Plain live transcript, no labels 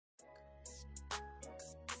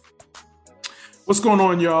What's going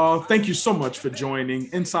on, y'all? Thank you so much for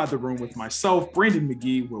joining Inside the Room with myself, Brandon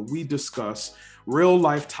McGee, where we discuss real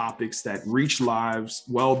life topics that reach lives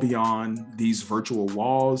well beyond these virtual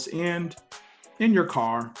walls and in your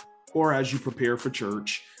car or as you prepare for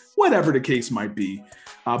church, whatever the case might be.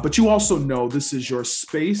 But you also know this is your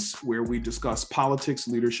space where we discuss politics,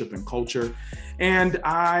 leadership, and culture. And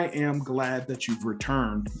I am glad that you've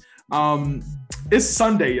returned. It's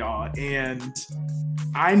Sunday, y'all, and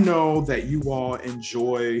I know that you all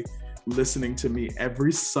enjoy listening to me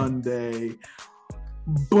every Sunday,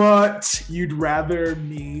 but you'd rather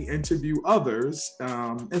me interview others.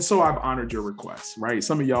 And so I've honored your request, right?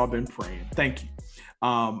 Some of y'all have been praying. Thank you.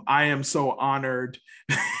 I am so honored.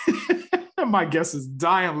 My guest is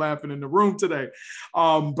dying laughing in the room today.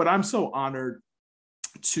 But I'm so honored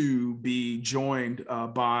to be joined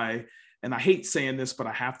by, and I hate saying this, but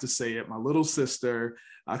I have to say it, my little sister,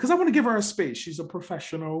 because I want to give her a space. She's a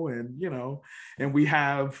professional, and we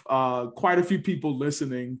have quite a few people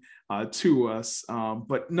listening to us.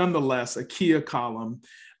 But nonetheless, Akia Collum,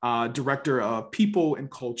 Director of People and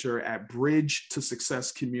Culture at Bridge to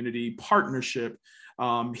Success Community Partnership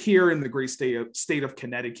here in the great state of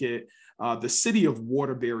Connecticut, the city of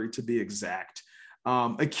Waterbury to be exact.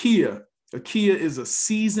 Akia is a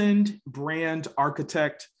seasoned brand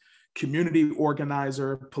architect, community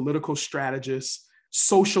organizer, political strategist,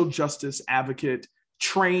 social justice advocate,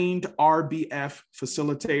 trained RBF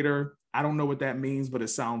facilitator. I don't know what that means, but it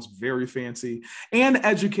sounds very fancy. And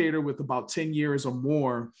educator with about 10 years or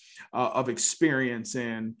more of experience.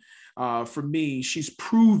 And for me, she's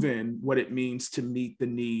proven what it means to meet the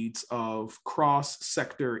needs of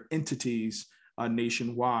cross-sector entities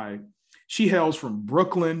nationwide. She hails from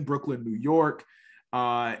Brooklyn, New York.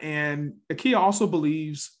 And Akia also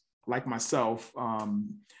believes, like myself,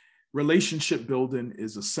 relationship building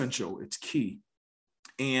is essential. It's key.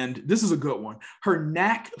 And this is a good one. Her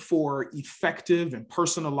knack for effective and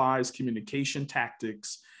personalized communication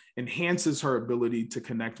tactics enhances her ability to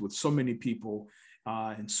connect with so many people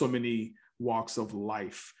in so many walks of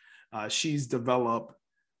life. She's developed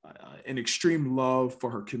an extreme love for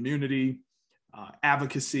her community,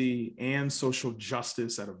 advocacy, and social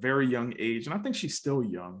justice at a very young age. And I think she's still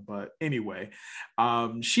young, but anyway,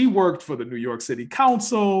 she worked for the New York City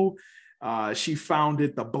Council. She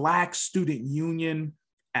founded the Black Student Union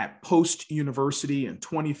at Post University in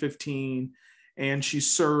 2015. And she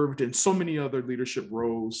served in so many other leadership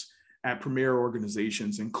roles at premier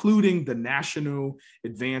organizations, including the National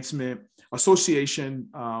Advancement Association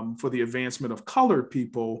for the Advancement of Colored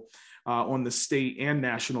People on the state and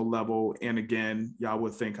national level. And again, y'all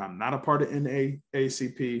would think I'm not a part of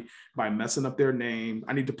NAACP by messing up their name.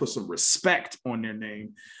 I need to put some respect on their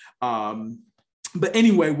name. But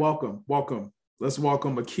anyway, welcome. Let's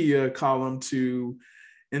welcome Akia Collum to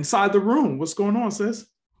Inside the Room. What's going on, sis?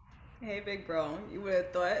 Hey, big bro. You would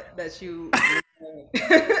have thought that you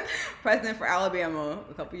president for Alabama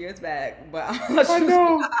a couple years back, but I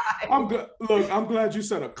know. I'm good. Look, I'm glad you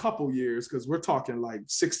said a couple years because we're talking like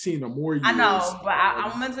 16 or more years. I know, but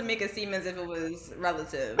I meant to make it seem as if it was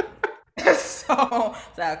relative. so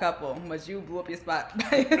a couple, but you blew up your spot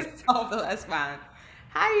by yourself, so that's fine.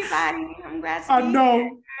 Hi, everybody. I'm glad to be I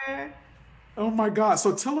know. here. Oh my God.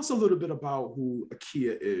 So tell us a little bit about who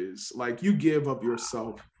Akia is. Like you give of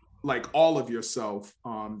yourself, like all of yourself.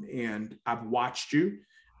 And I've watched you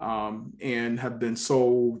and have been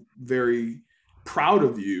so very proud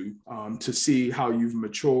of you to see how you've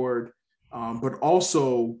matured, but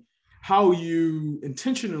also how you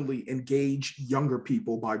intentionally engage younger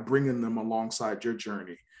people by bringing them alongside your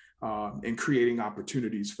journey and creating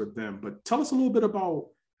opportunities for them. But tell us a little bit about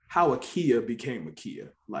how Akia became Akia.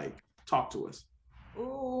 Like, talk to us.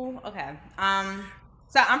 Ooh, okay.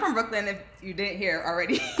 So I'm from Brooklyn, if you didn't hear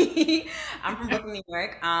already. I'm from Brooklyn, New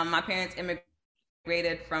York. My parents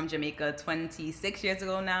immigrated from Jamaica 26 years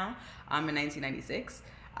ago now, in 1996,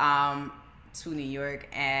 to New York.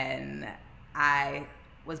 And I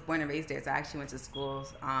was born and raised there. So I actually went to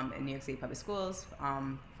schools in New York City public schools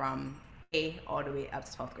from A all the way up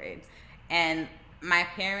to 12th grade. And my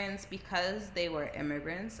parents, because they were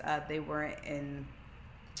immigrants, they weren't in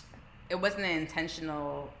it wasn't an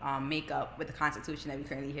intentional makeup with the Constitution that we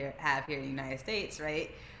currently have here in the United States,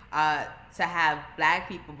 right? To have Black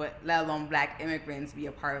people, but let alone Black immigrants, be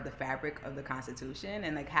a part of the fabric of the Constitution,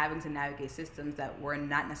 and like having to navigate systems that were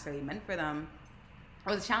not necessarily meant for them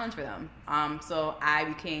was a challenge for them. So I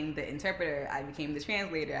became the interpreter, I became the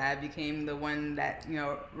translator, I became the one that,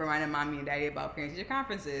 reminded mommy and daddy about parent-teacher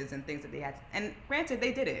conferences and things that they had to, and granted,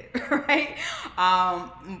 they did it, right?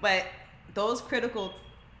 But those critical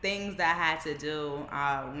things that I had to do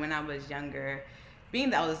when I was younger being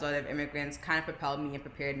the eldest daughter of immigrants kind of propelled me and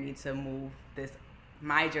prepared me to move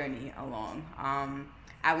my journey along.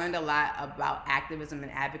 I learned a lot about activism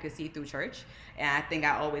and advocacy through church, and I think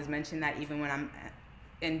I always mention that even when I'm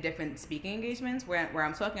in different speaking engagements where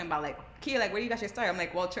I'm talking about like, Kia, like, where do you got your start? I'm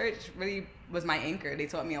like, well, church really was my anchor. They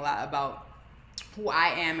taught me a lot about who I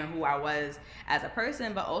am and who I was as a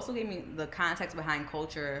person, but also gave me the context behind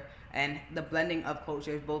culture and the blending of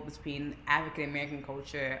cultures, both between African American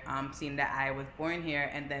culture, seeing that I was born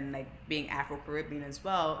here, and then like being Afro-Caribbean as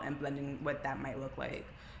well, and blending what that might look like.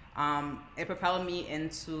 It propelled me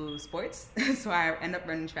into sports, so I ended up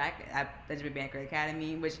running track at Benjamin Banker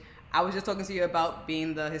Academy, which I was just talking to you about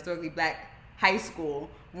being the historically Black high school,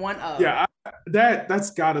 one of. Yeah,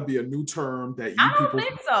 that's got to be a new term that you I don't people.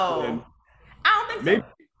 think so. I don't think Maybe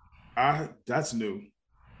so. That's new.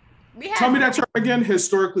 Tell me that term again.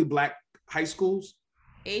 Historically Black high schools.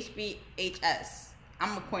 HBHS. I'm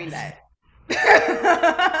gonna coin that.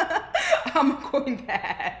 I'm gonna coin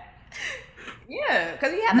that. Yeah,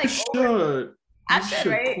 because we had like. You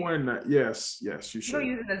should right? coin that. Yes, you should. We're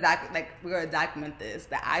use it as we're gonna document this,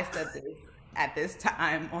 that I said this at this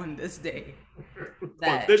time on this day.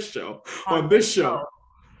 On this show.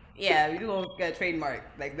 Yeah, we gonna get a trademark.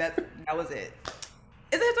 Like that was it.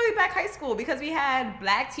 It's a historically Black high school because we had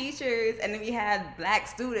Black teachers and then we had Black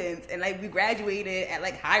students, and like we graduated at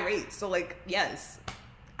like high rates. So like, yes,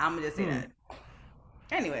 I'm gonna just say that.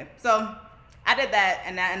 Anyway, so I did that,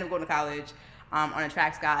 and I ended up going to college on a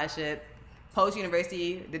track scholarship. Post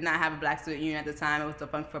University did not have a Black student union at the time. It was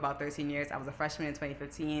defunct for about 13 years. I was a freshman in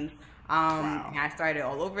 2015. Wow. And I started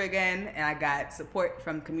all over again, and I got support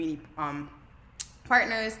from community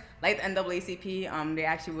partners like the NAACP. They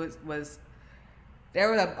actually there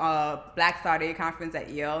was a Black Solidarity Conference at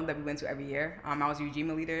Yale that we went to every year. I was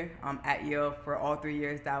Ujima leader at Yale for all 3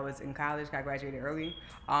 years that I was in college. I graduated early.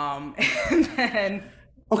 And then,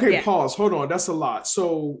 Pause. Hold on. That's a lot.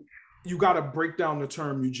 So you got to break down the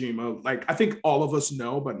term Ujima. Like, I think all of us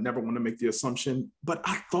know, but never want to make the assumption. But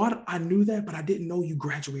I thought I knew that, but I didn't know you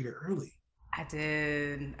graduated early. I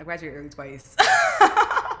did. I graduated early twice.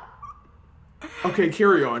 Okay,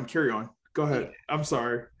 carry on. Go ahead. I'm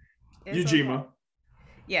sorry. Ujima. Okay.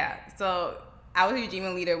 Yeah, so I was a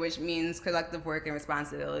Ujima leader, which means collective work and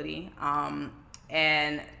responsibility.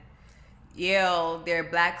 And Yale, their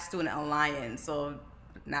Black Student Alliance, so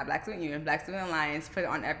not Black Student Union, Black Student Alliance, put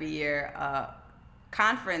on every year a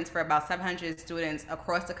conference for about 700 students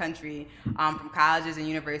across the country from colleges and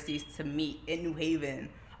universities to meet in New Haven.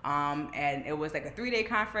 And it was like a 3-day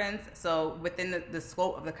conference. So within the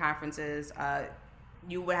scope of the conferences,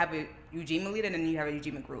 you would have a Ujima leader and then you have a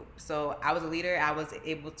Ujima group. So I was a leader. I was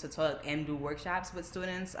able to talk and do workshops with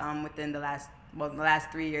students within the last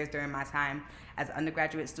 3 years during my time as an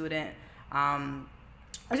undergraduate student.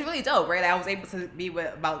 Which is really dope, right? Like I was able to be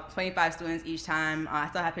with about 25 students each time. I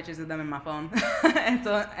still have pictures of them in my phone. And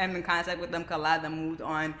so I'm in contact with them because a lot of them moved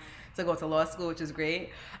on to go to law school, which is great.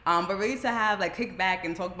 But really to have like kick back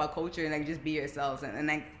and talk about culture and like just be yourselves. And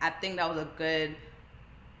like, I think that was a good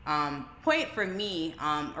point for me,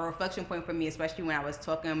 a reflection point for me, especially when I was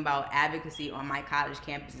talking about advocacy on my college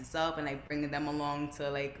campus itself and like bringing them along to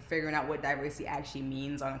like figuring out what diversity actually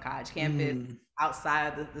means on a college campus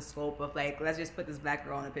outside of the scope of like, let's just put this Black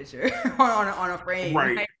girl in a picture on a frame.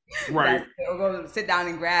 Right. Or go sit down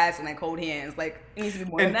in grass and like hold hands. Like it needs to be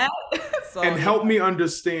more than that. So, and help me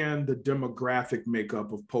understand the demographic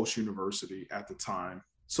makeup of Post University at the time.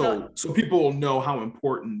 So people will know how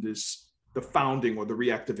important the founding or the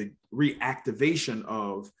reactivation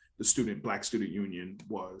of the Black Student Union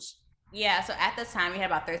was. Yeah, so at the time we had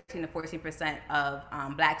about 13 to 14%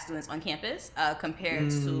 of Black students on campus compared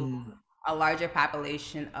to a larger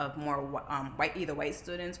population of more either white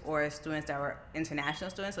students or students that were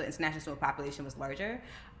international students. So the international student population was larger.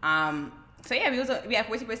 So yeah, we had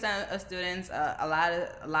 14% of students. A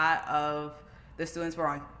lot of the students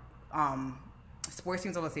were on sports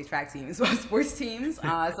teams. I would say track teams, but sports teams. So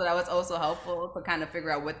that was also helpful to kind of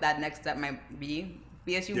figure out what that next step might be.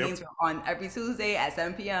 BSU meetings were on every Tuesday at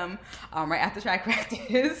 7 p.m. Right after track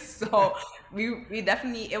practice. So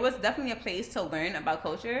it was definitely a place to learn about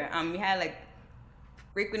culture. We had like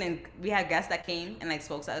we had guests that came and like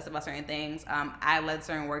spoke to us about certain things. I led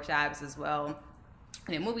certain workshops as well.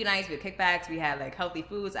 And then movie nights, we had kickbacks, we had like healthy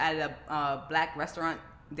foods. I had a Black restaurant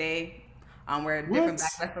day where different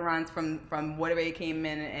Black restaurants from whatever they came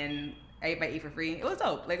in and everybody eat for free. It was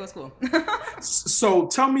dope. Like, it was cool. So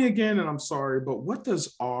tell me again, and I'm sorry, but what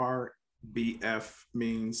does RBF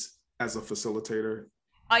means as a facilitator?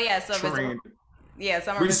 Oh yeah, so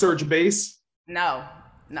research based? No.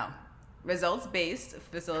 Results based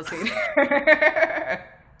facilitator.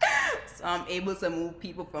 able to move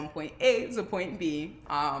people from point A to point B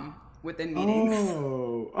within meetings.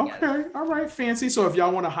 Oh, okay. Yes. All right, fancy. So if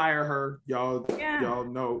y'all want to hire her, y'all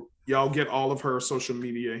know, y'all get all of her social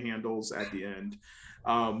media handles at the end.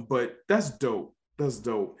 But that's dope. That's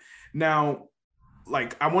dope. Now,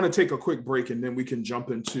 like, I want to take a quick break and then we can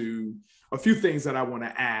jump into a few things that I want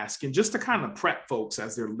to ask. And just to kind of prep folks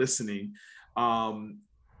as they're listening, Akia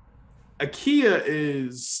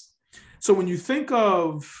is, so when you think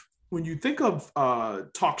of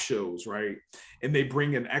talk shows, right, and they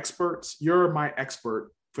bring in experts, you're my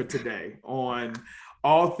expert for today on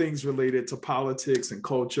all things related to politics and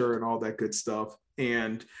culture and all that good stuff.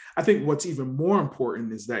 And I think what's even more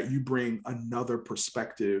important is that you bring another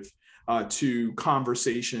perspective to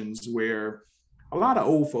conversations where a lot of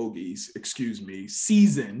old fogies,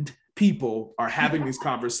 seasoned people are having these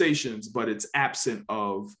conversations, but it's absent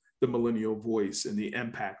of the millennial voice and the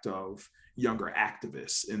impact of younger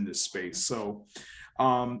activists in this space. So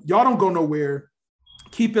y'all don't go nowhere.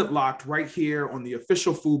 Keep it locked right here on the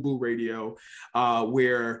official FUBU Radio,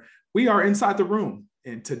 where we are inside the room.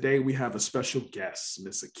 And today we have a special guest,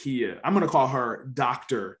 Miss Akia. I'm going to call her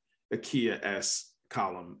Dr. Akia S.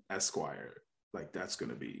 Collum Esquire. Like, that's going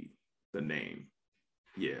to be the name.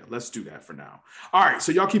 Yeah, let's do that for now. All right,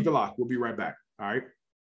 so y'all keep it locked. We'll be right back. All right.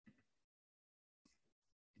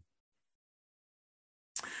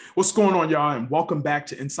 What's going on, y'all? And welcome back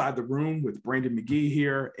to Inside the Room with Brandon McGee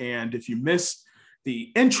here. And if you missed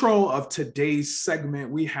the intro of today's segment,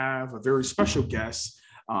 we have a very special guest.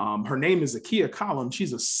 Her name is Akia Collum.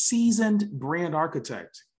 She's a seasoned brand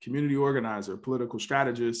architect, community organizer, political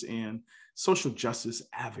strategist, and social justice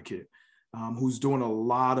advocate, who's doing a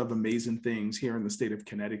lot of amazing things here in the state of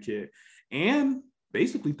Connecticut and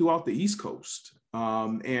basically throughout the East Coast.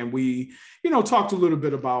 And we, talked a little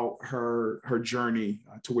bit about her journey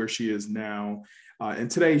to where she is now. And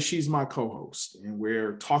today she's my co-host, and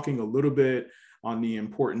we're talking a little bit on the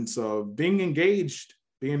importance of being engaged.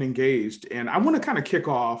 And I want to kind of kick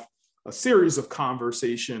off a series of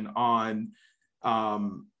conversation on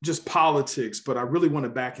just politics, but I really want to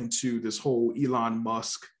back into this whole Elon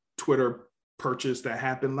Musk Twitter purchase that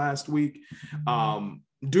happened last week.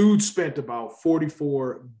 Dude spent about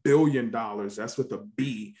 $44 billion, that's with a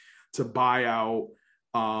B, to buy out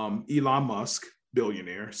Elon Musk,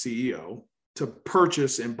 billionaire, CEO, to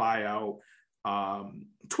purchase and buy out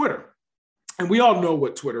Twitter. And we all know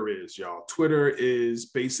what Twitter is, y'all. Twitter is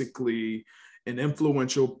basically an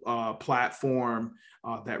influential platform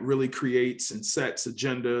that really creates and sets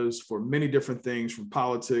agendas for many different things, from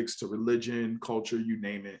politics to religion, culture, you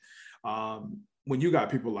name it. When you got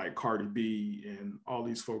people like Cardi B and all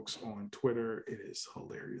these folks on Twitter, it is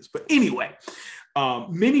hilarious. But anyway,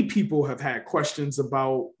 many people have had questions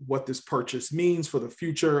about what this purchase means for the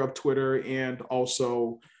future of Twitter, and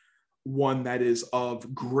also one that is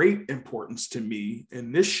of great importance to me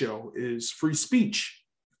in this show is free speech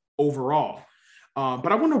overall.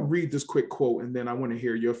 But I want to read this quick quote, and then I want to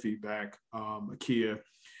hear your feedback, Akia.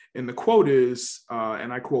 And the quote is,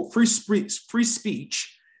 and I quote, free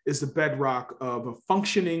speech is the bedrock of a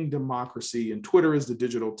functioning democracy, and Twitter is the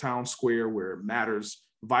digital town square where matters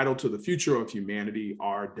vital to the future of humanity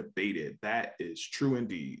are debated. That is true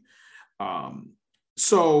indeed.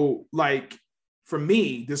 So, like, for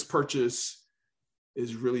me, this purchase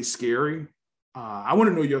is really scary. I want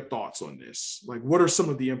to know your thoughts on this. Like, what are some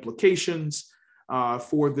of the implications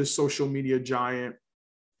for this social media giant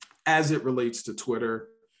as it relates to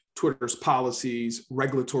Twitter's policies,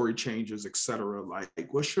 regulatory changes, et cetera? Like,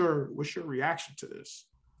 what's your reaction to this?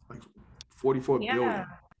 Like, 44 billion.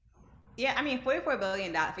 Yeah, I mean, $44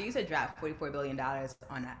 billion, for you to drop $44 billion on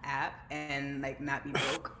an app and like not be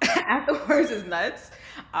broke afterwards is nuts.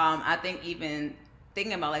 I think even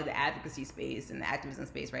thinking about like the advocacy space and the activism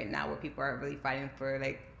space right now, where people are really fighting for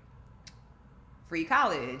like free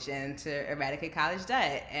college and to eradicate college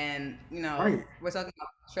debt. And, right. We're talking about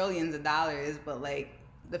trillions of dollars, but like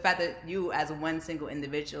the fact that you as one single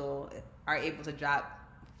individual are able to drop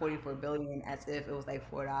 $44 billion as if it was like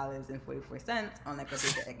 $4.44 on like a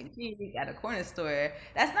big egg and cheese at a corner store,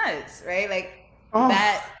 that's nuts, right? Like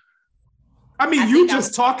that. I mean, you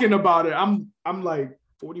just talking about it, I'm like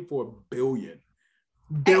 44 billion.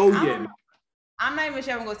 I'm not even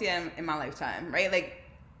sure I'm gonna see that in my lifetime, right? Like,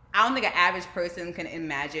 I don't think an average person can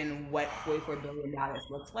imagine what $44 billion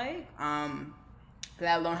looks like.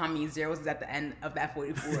 Let alone how many zeros is at the end of that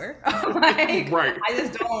 44. Like, right. I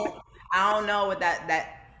don't know what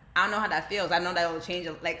I don't know how that feels. I know that will change,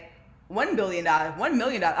 like $1 billion, $1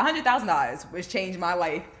 million, $100,000, which changed my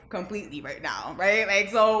life completely right now, right? Like,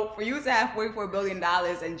 so for you to have $44 billion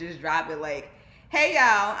and just drop it, like, hey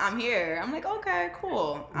y'all, I'm here. I'm like, okay,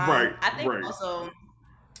 cool. Right, I think right. also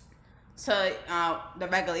to the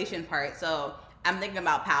regulation part. So I'm thinking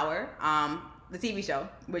about Power, the TV show,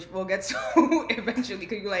 which we'll get to eventually.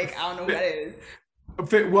 Because you're like, I don't know who that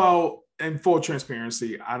is. Well, in full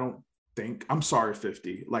transparency, I don't think I'm sorry,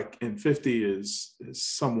 50. Like, and 50 is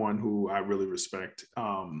someone who I really respect.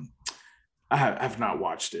 Have not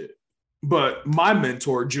watched it, but my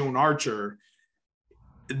mentor, June Archer,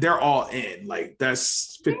 they're all in. Like,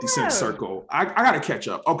 that's 50 Cent Yeah. circle. I gotta catch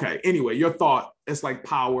up. Okay. Anyway, your thought. It's like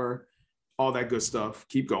Power, all that good stuff.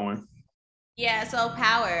 Keep going. Yeah, so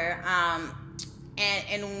Power, and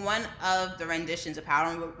in one of the renditions of Power,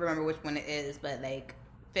 I don't remember which one it is, but like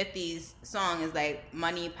 50's song is like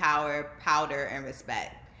money, power, powder, and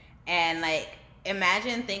respect. And like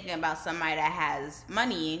imagine thinking about somebody that has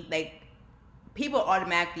money, like people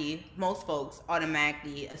automatically, most folks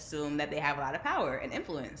automatically assume that they have a lot of power and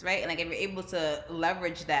influence, right? And like if you're able to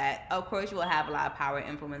leverage that, of course you will have a lot of power and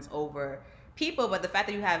influence over people, but the fact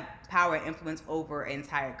that you have power and influence over an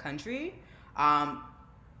entire country, um,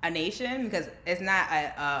 a nation, because it's not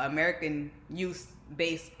a American youth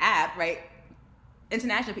based app, right?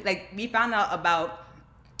 International, like we found out about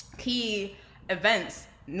key events,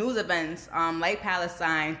 news events, like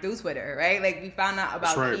Palestine through Twitter, right? Like we found out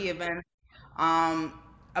That's about right. key events, um,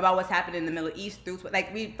 about what's happening in the Middle East through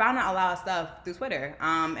like we found out a lot of stuff through Twitter.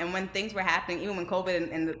 And when things were happening, even when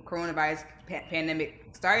COVID and the coronavirus pandemic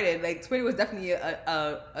started, like Twitter was definitely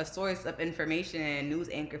a source of information and news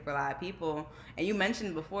anchor for a lot of people. And you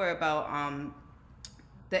mentioned before about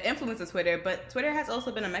the influence of Twitter, but Twitter has also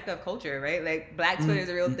been a mecca of culture, right? Like Black Twitter is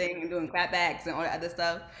a real Mm-hmm. thing and doing clapbacks and all that other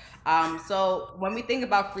stuff. So when we think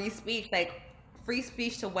about free speech, like free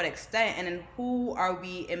speech to what extent, and then who are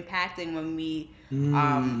we impacting when we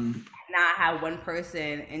Mm. not have one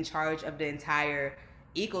person in charge of the entire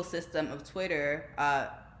ecosystem of Twitter,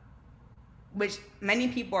 which many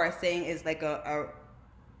people are saying is like a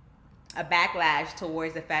backlash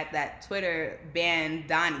towards the fact that Twitter banned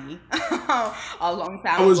Donnie a long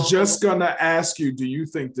I time was ago from. just gonna ask you, do you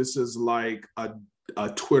think this is like a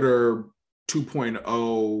Twitter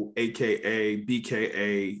 2.0, aka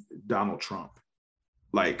BKA Donald Trump?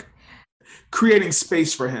 Like creating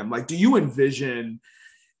space for him. Like, do you envision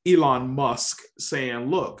Elon Musk saying,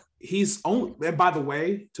 look, he's only, and by the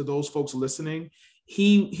way, to those folks listening,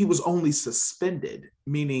 he was only suspended,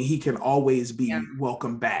 meaning he can always Yeah, be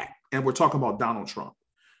welcome back. And we're talking about Donald Trump.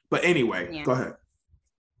 But anyway, yeah. go ahead.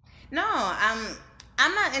 No,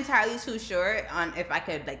 I'm not entirely too sure on if I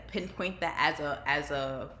could like pinpoint that as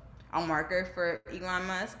a marker for Elon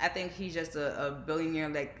Musk. I think he's just a billionaire,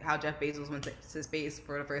 like how Jeff Bezos went to space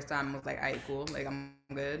for the first time and was like, all right, cool, like I'm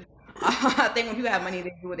good. I think when people have money,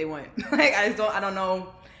 they do what they want. Like I don't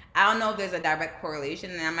know. I don't know if there's a direct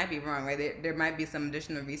correlation, and I might be wrong, right? There might be some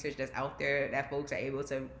additional research that's out there that folks are able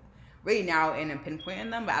to really narrow in and pinpoint in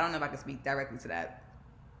them, but I don't know if I can speak directly to that.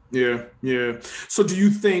 Yeah, yeah. So do you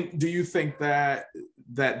think that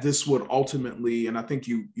this would ultimately, and I think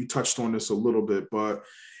you touched on this a little bit, but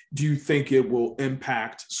do you think it will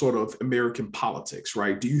impact sort of American politics,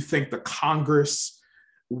 right? Do you think the Congress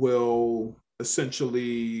will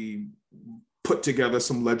essentially put together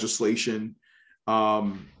some legislation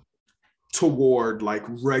um, toward like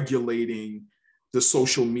regulating the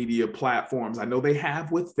social media platforms? I know they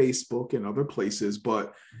have with Facebook and other places,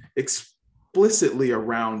 but explicitly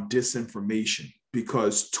around disinformation,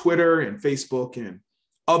 because Twitter and Facebook and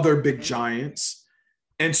other big giants,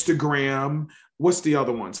 Instagram, what's the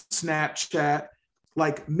other one? Snapchat.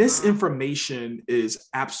 Like, misinformation is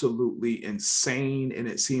absolutely insane, and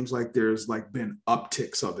it seems like there's like been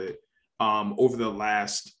upticks of it over the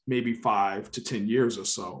last maybe 5 to 10 years or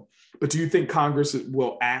so. But do you think Congress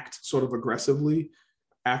will act sort of aggressively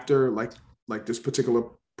after like this particular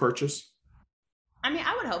purchase? I mean,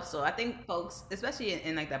 I would hope so. I think folks, especially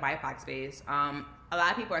in like the BIPOC space, a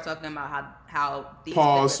lot of people are talking about how these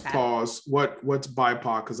particular paths. Pause. What's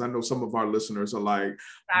BIPOC? Because I know some of our listeners are like,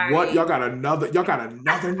 "What? Sorry, Y'all got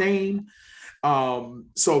another name?"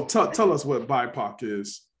 So tell us what BIPOC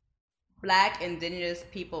is. Black Indigenous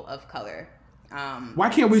People of Color. Why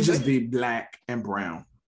can't we Which just be black and brown?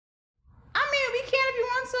 I mean, we can if you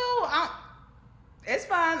want to. It's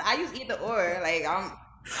fine. I use either or. Like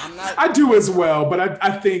I'm not. I do as well, but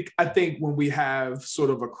I think when we have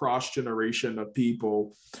sort of a cross generation of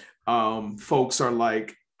people, folks are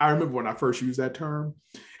like, I remember when I first used that term,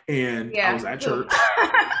 and I Yeah. was at church,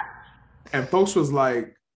 and folks was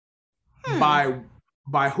like, Hmm.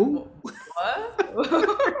 by who?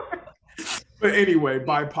 What? But anyway, Yeah.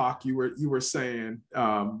 BIPOC, you were saying,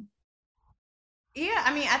 Yeah,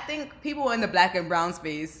 I mean, I think people in the black and brown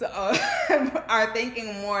space are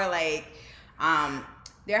thinking more like um,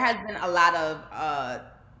 there has been a lot of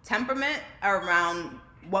temperament around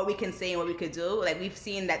what we can say and what we could do. Like we've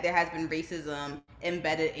seen that there has been racism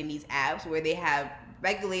embedded in these apps where they have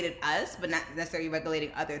regulated us, but not necessarily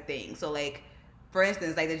regulating other things. So like, for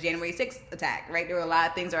instance, like the January 6th attack, right? There were a lot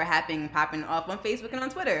of things that are happening, popping off on Facebook and on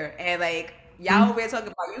Twitter. And like, y'all over there talking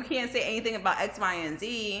about you can't say anything about X, Y, and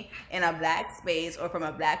Z in a black space or from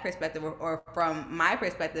a black perspective or from my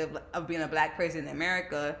perspective of being a black person in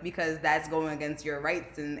America because that's going against your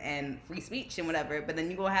rights and free speech and whatever. But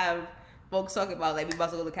then you go have folks talking about like we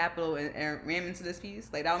about to go to the Capitol and ram into this piece.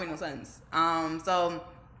 Like that don't make no sense. So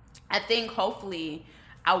I think hopefully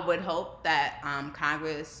I would hope that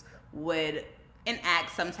Congress would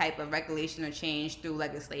enact some type of regulation or change through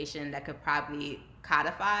legislation that could probably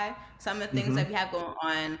codify some of the things that we have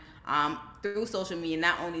going on through social media,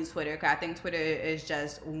 not only Twitter, because I think Twitter is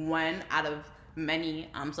just one out of many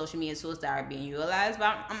social media tools that are being utilized.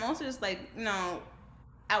 But I'm also just like,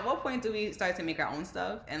 at what point do we start to make our own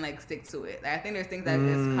stuff and like stick to it? Like I think there's things that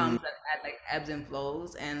just comes at like ebbs and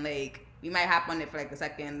flows, and like we might hop on it for like a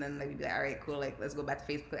second, and then like we be like, all right, cool, like let's go back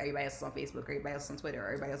to Facebook. Everybody else is on Facebook, everybody else is on Twitter,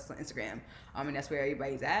 everybody else is on Instagram, and that's where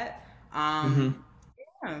everybody's at.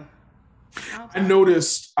 Yeah. I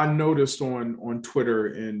noticed on Twitter,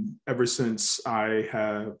 and ever since I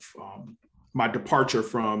have my departure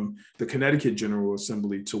from the Connecticut General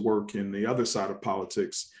Assembly to work in the other side of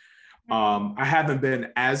politics, I haven't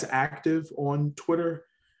been as active on Twitter.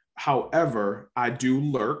 However, I do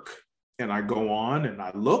lurk and I go on and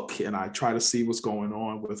I look and I try to see what's going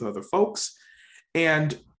on with other folks.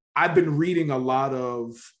 And I've been reading a lot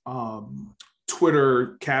of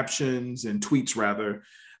Twitter captions and tweets rather,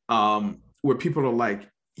 where people are like,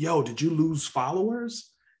 yo, did you lose followers?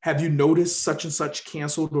 Have you noticed such and such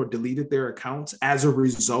canceled or deleted their accounts as a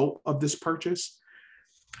result of this purchase?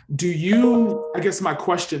 I guess my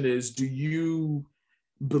question is, do you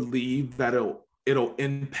believe that it'll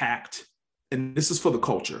impact, and this is for the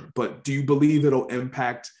culture, but do you believe it'll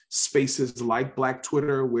impact spaces like Black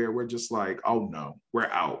Twitter where we're just like, oh no, we're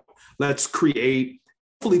out. Let's create,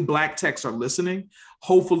 hopefully Black techs are listening.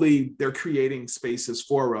 Hopefully they're creating spaces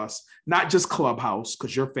for us, not just Clubhouse,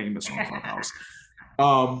 because you're famous on Clubhouse,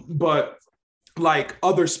 but like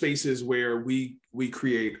other spaces where we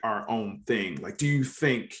create our own thing. Like, do you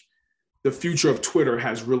think the future of Twitter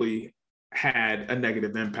has really had a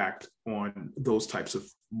negative impact on those types of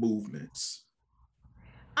movements?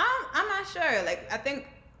 I'm not sure. Like I think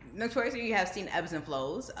notoriously you have seen ebbs and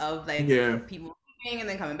flows of like people leaving and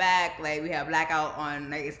then coming back. Like we have Blackout on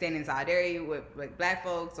like standing in solidarity with like Black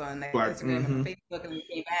folks on like Instagram and Facebook, and we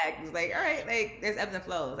came back. It's like, all right, like there's ebbs and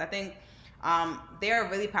flows. I think they are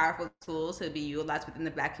really powerful tools to be utilized within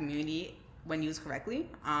the Black community when used correctly.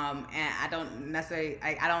 And I don't necessarily,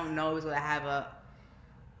 I don't know if it's going to have a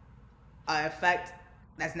effect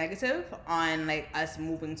that's negative on like us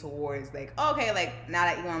moving towards like, oh, okay, like now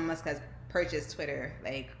that Elon Musk has purchased Twitter,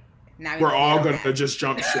 like now we're all gonna just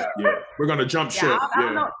jump ship. Yeah, we're gonna jump ship.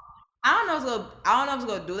 I don't know if it's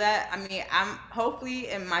gonna do that. I mean, I'm hopefully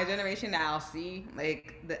in my generation that I'll see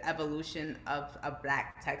like the evolution of a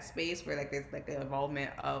Black tech space where like there's like the involvement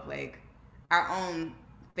of like our own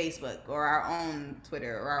Facebook or our own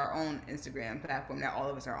Twitter or our own Instagram platform that all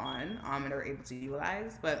of us are on and are able to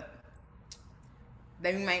utilize. But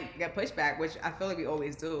then we might get pushback, which I feel like we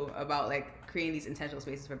always do, about like creating these intentional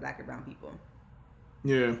spaces for Black and brown people.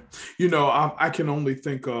 Yeah. I can only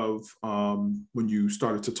think of when you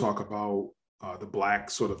started to talk about the Black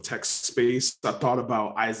sort of tech space, I thought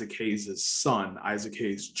about Isaac Hayes' son, Isaac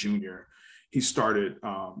Hayes Jr. He started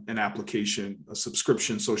an application, a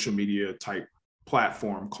subscription social media type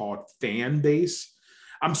platform called Fanbase.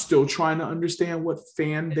 I'm still trying to understand what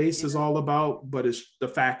Fanbase is all about, but it's the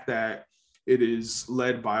fact that it is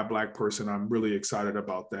led by a Black person. I'm really excited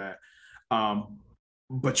about that.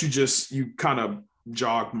 But you kind of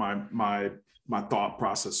jogged my thought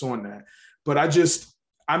process on that. But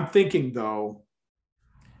I'm thinking though,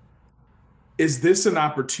 is this an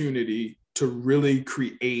opportunity to really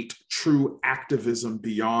create true activism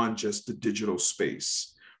beyond just the digital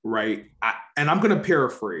space, right? And I'm going to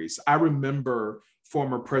paraphrase. I remember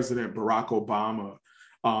former President Barack Obama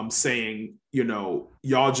saying,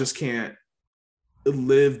 y'all just can't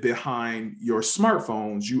live behind your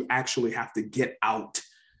smartphones. You actually have to get out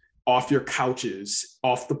off your couches,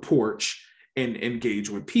 off the porch, and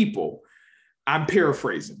engage with people. I'm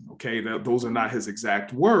paraphrasing, okay? Those are not his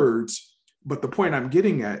exact words, but the point I'm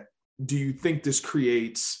getting at, do you think this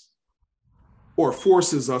creates or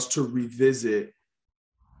forces us to revisit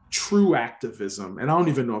true activism, and I don't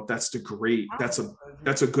even know if that's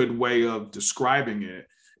that's a good way of describing it,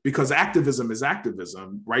 because activism is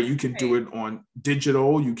activism, right? You can do it on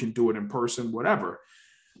digital, you can do it in person, whatever.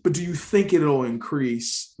 But do you think it'll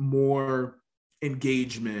increase more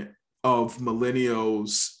engagement of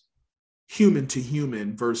millennials human to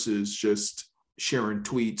human versus just sharing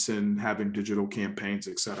tweets and having digital campaigns,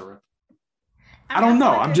 etc.? I don't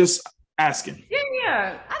know. I'm just asking.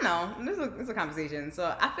 Yeah, I know. This is a conversation.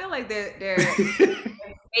 So I feel like there's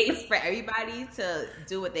space for everybody to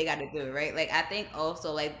do what they got to do, right? Like, I think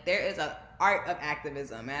also, like, there is a art of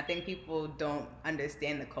activism, and I think people don't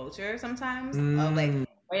understand the culture sometimes of, like,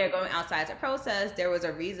 when you're going outside to protest, there was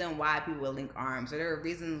a reason why people would link arms, or there were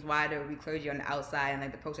reasons why there would be clergy on the outside and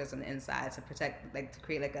like the protests on the inside to protect, like, to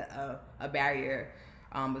create like a barrier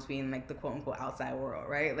between like the quote unquote outside world,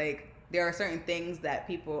 right? Like, there are certain things that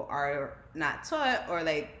people are not taught, or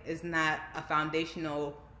like is not a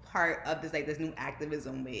foundational part of this, like, this new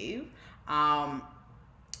activism wave that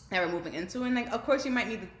we're moving into. And like, of course, you might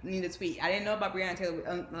need a tweet. I didn't know about Breonna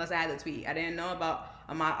Taylor unless I had the tweet. I didn't know about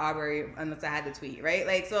Ahmaud Arbery unless I had the tweet, right?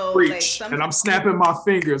 Like, so Preach. Like, and I'm snapping my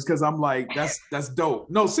fingers because I'm like, that's dope.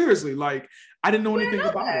 No, seriously, like, I didn't know anything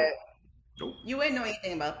about it. Nope. You wouldn't know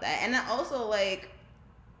anything about that. And then also, like,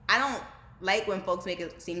 I don't like when folks make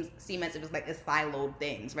it seem as if it's like a siloed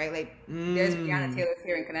things, right? Like, there's Breonna Taylor's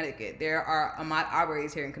here in Connecticut. There are Ahmaud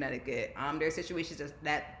Arbery's here in Connecticut. There's situations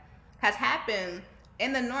that has happened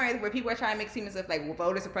in the North where people are trying to make it seem as if like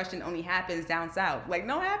voter suppression only happens down South. Like,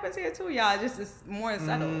 no, it happens here too, y'all. It's just more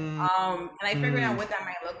subtle. And I figured out what that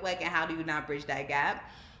might look like and how do you not bridge that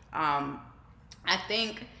gap. I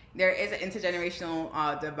think there is an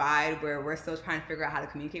intergenerational divide where we're still trying to figure out how to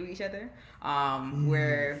communicate with each other.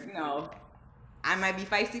 Where, you know, I might be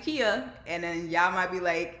feisty Kia, and then y'all might be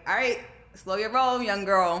like, all right, slow your roll, young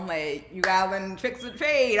girl. Like, you gotta learn tricks of the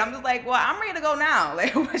trade. I'm just like, well, I'm ready to go now.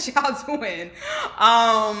 Like, what y'all doing?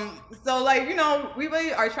 So, like, you know, we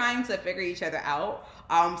really are trying to figure each other out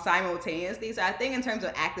simultaneously. So I think in terms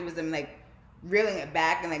of activism, like, reeling it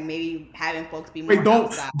back and like maybe having folks be more. Wait,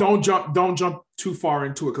 don't jump too far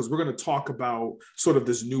into it, because we're going to talk about sort of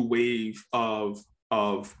this new wave of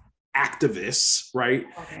activists, right?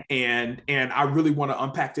 Okay. And I really want to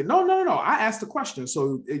unpack it. No. I asked the question,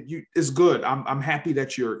 so it's good. I'm happy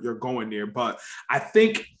that you're going there, but I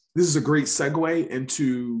think this is a great segue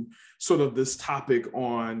into sort of this topic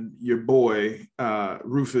on your boy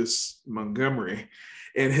Rufus Montgomery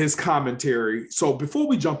and his commentary. So before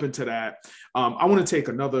we jump into that, I want to take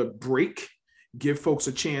another break, give folks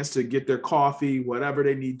a chance to get their coffee, whatever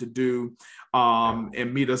they need to do,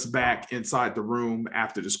 and meet us back inside the room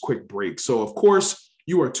after this quick break. So, of course,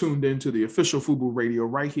 you are tuned into the official FUBU Radio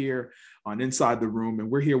right here on Inside the Room, and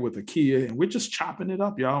we're here with Akia, and we're just chopping it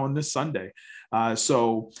up, y'all, on this Sunday.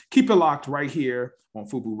 So keep it locked right here on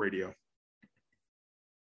FUBU Radio.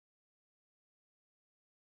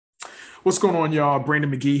 What's going on, y'all?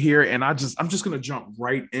 Brandon McGee here, and I'm just going to jump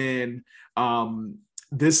right in.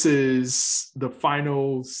 This is the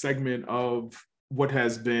final segment of what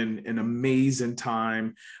has been an amazing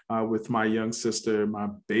time with my young sister, my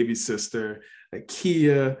baby sister,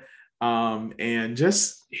 Akia, and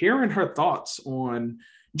just hearing her thoughts on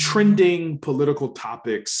trending political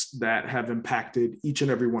topics that have impacted each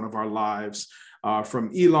and every one of our lives,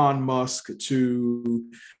 from Elon Musk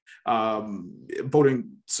to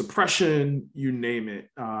voting suppression, you name it.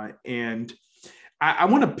 And I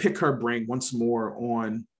want to pick her brain once more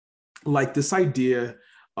on like this idea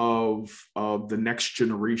of the next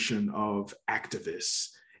generation of activists,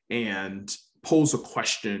 and pose a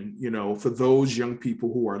question, you know, for those young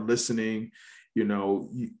people who are listening. You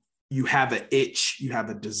know, you have an itch, you have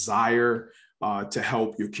a desire to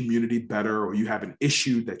help your community better, or you have an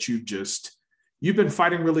issue that you've been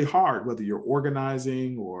fighting really hard, whether you're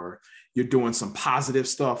organizing or you're doing some positive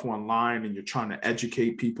stuff online and you're trying to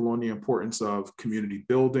educate people on the importance of community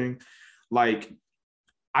building. Like,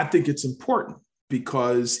 I think it's important,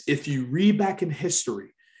 because if you read back in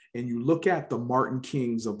history and you look at the Martin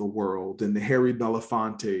Kings of the world and the Harry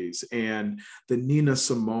Belafontes and the Nina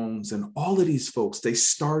Simones and all of these folks, they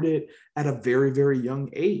started at a very, very young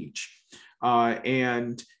age.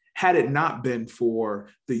 And had it not been for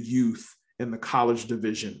the youth in the college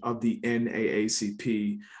division of the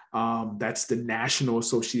NAACP, that's the National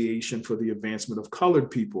Association for the Advancement of Colored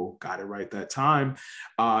People, got it right that time,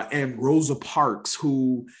 and Rosa Parks,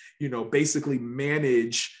 who, you know, basically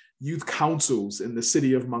manage youth councils in the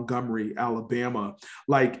city of Montgomery, Alabama.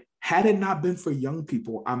 Like, had it not been for young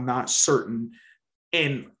people, I'm not certain.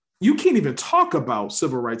 And you can't even talk about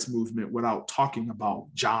civil rights movement without talking about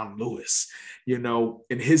John Lewis,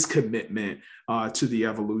 and his commitment to the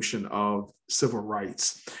evolution of civil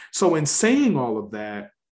rights. So in saying all of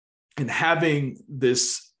that and having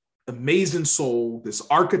this amazing soul, this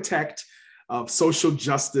architect of social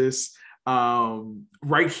justice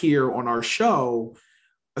right here on our show,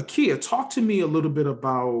 Akia, talk to me a little bit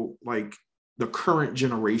about like the current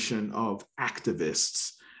generation of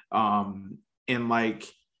activists and like,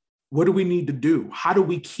 what do we need to do? How do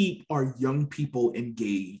we keep our young people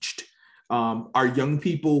engaged? Our young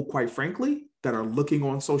people, quite frankly, that are looking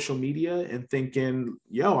on social media and thinking,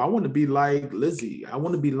 yo, I want to be like Lizzie. I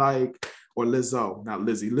want to be like, or Lizzo, not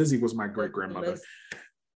Lizzie. Lizzie was my great grandmother.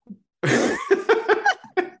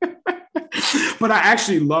 But I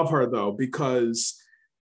actually love her though, because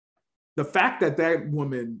the fact that that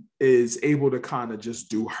woman is able to kind of just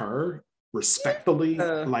do her respectfully,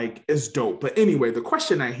 like, is dope. But anyway, the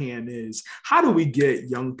question at hand is, how do we get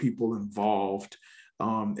young people involved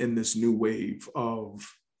in this new wave of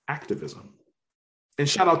activism? And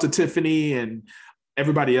shout out to Tiffany and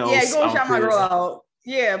everybody else. Yeah, go shout my girl out.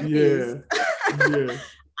 Yeah, please. Yeah.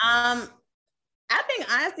 I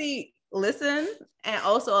think honestly, listen and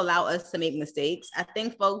also allow us to make mistakes. I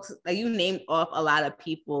think folks, like you named off a lot of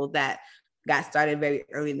people that got started very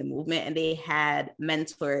early in the movement, and they had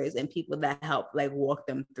mentors and people that helped like walk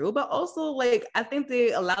them through, but also like I think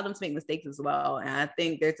they allowed them to make mistakes as well. And I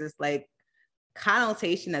think there's this like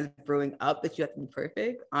connotation that's brewing up that you have to be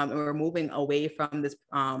perfect, and we're moving away from this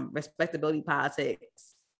respectability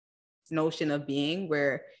politics notion of being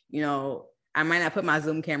where, I might not put my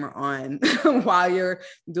Zoom camera on while you're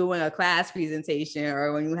doing a class presentation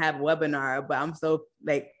or when you have a webinar, but I'm so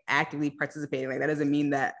like actively participating. Like that doesn't mean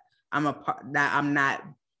that I'm not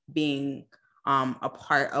being a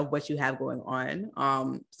part of what you have going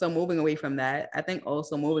on. So moving away from that, I think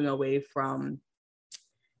also moving away from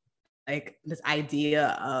like this idea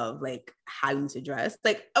of like how you need to dress.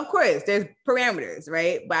 Like, of course, there's parameters,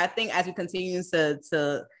 right? But I think as we continue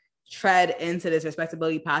to tread into this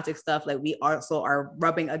respectability politics stuff, like we also are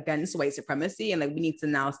rubbing against white supremacy, and like we need to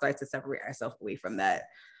now start to separate ourselves away from that.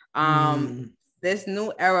 This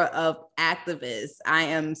new era of activists, I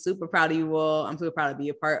am super proud of you all. I'm super proud to be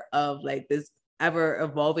a part of like this ever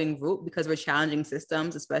evolving group, because we're challenging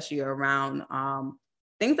systems, especially around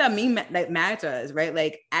things that matter to us, right?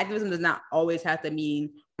 Like activism does not always have to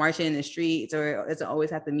mean marching in the streets, or it doesn't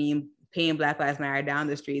always have to mean paying Black Lives Matter down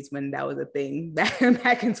the streets when that was a thing back in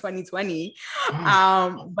 2020.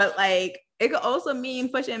 But like, it could also mean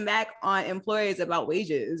pushing back on employers about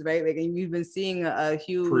wages, right? Like, and we've been seeing a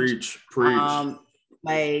huge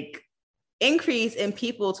like increase in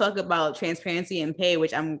people talk about transparency and pay,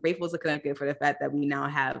 which I'm grateful to Connecticut for the fact that we now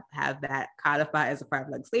have that codified as a part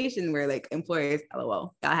of legislation, where like employers,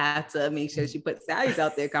 LOL, y'all have to make sure she puts salaries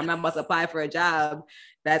out there. Cause I'm not about to apply for a job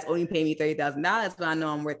that's only paying me $30,000, but I know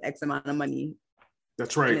I'm worth X amount of money.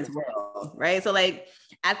 That's right. In this world, right? So like,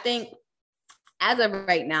 I think as of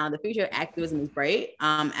right now, the future of activism is bright.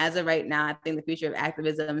 As of right now, I think the future of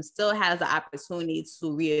activism still has the opportunity to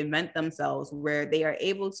reinvent themselves, where they are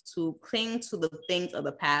able to cling to the things of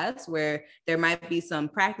the past, where there might be some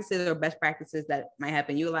practices or best practices that might have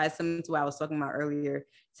been utilized, similar to what I was talking about earlier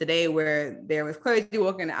today, where there was clergy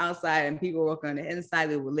walking on the outside and people walking on the inside.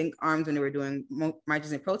 They would link arms when they were doing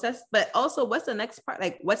marches and protests. But also, what's the next part?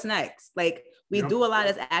 Like, what's next? Like, we do a lot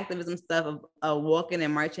of activism stuff of walking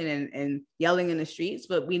and marching and yelling in the streets,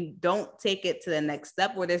 but we don't take it to the next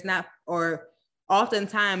step, where there's not, or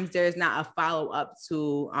oftentimes there's not a follow-up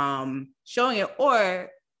to showing it, or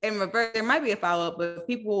in reverse, there might be a follow-up, but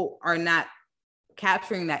people are not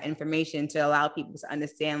capturing that information to allow people to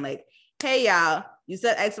understand, like, hey, y'all, you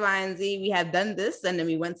said X, Y, and Z. We have done this, and then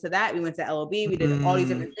we went to that. We went to LOB. We did all these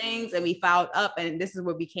different things, and we followed up. And this is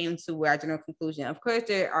where we came to our general conclusion. Of course,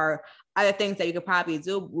 there are other things that you could probably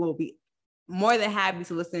do. We'll be more than happy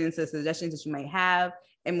to listen to suggestions that you might have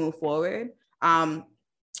and move forward.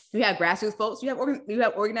 You have grassroots folks. You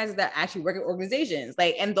have organizers that actually work in organizations.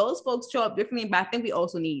 Like, and those folks show up differently, but I think we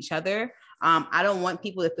also need each other. I don't want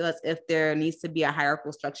people to feel as if there needs to be a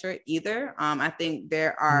hierarchical structure either. I think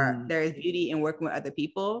there is beauty in working with other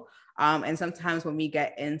people. And sometimes when we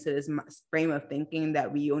get into this frame of thinking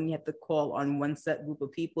that we only have to call on one set group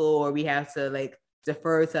of people, or we have to like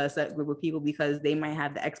defer to a set group of people because they might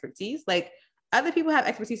have the expertise, like other people have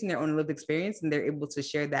expertise in their own lived experience, and they're able to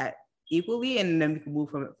share that equally. And then we can move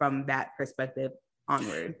from that perspective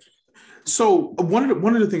onward. So one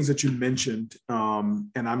of the things that you mentioned, and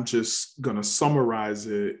I'm just going to summarize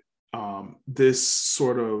it, this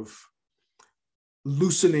sort of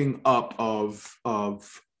loosening up of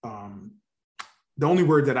the only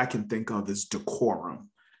word that I can think of is decorum.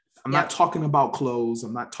 I'm not talking about clothes.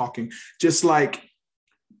 I'm not talking, just like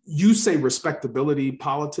you say respectability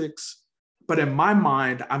politics, but in my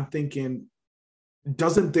mind, I'm thinking,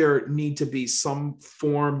 doesn't there need to be some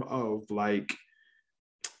form of like,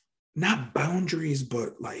 not boundaries,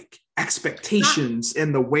 but like expectations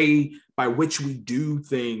in the way by which we do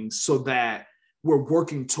things so that we're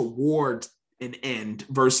working toward an end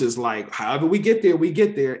versus like, however we get there, we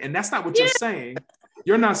get there. And that's not what you're saying.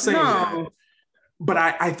 You're not saying that. But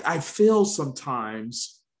I feel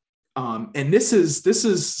sometimes, and this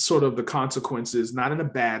is sort of the consequences, not in a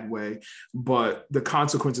bad way, but the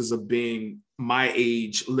consequences of being my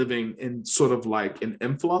age, living in sort of like an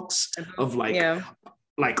influx of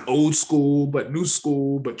like old school, but new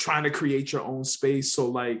school, but trying to create your own space. So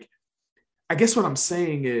like, I guess what I'm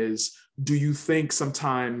saying is, do you think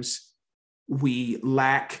sometimes we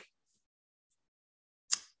lack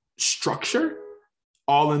structure,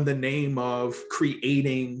 all in the name of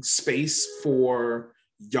creating space for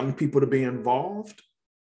young people to be involved?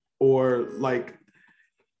 Or like,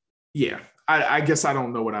 I guess I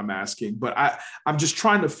don't know what I'm asking, but I'm just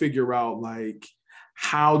trying to figure out like,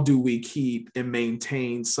 how do we keep and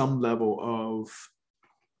maintain some level of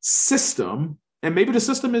system? And maybe the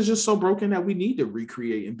system is just so broken that we need to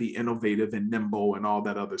recreate and be innovative and nimble and all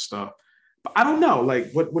that other stuff. But I don't know,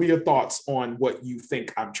 like, what are your thoughts on what you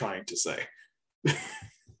think I'm trying to say?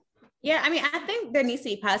 Yeah, I mean, I think there needs to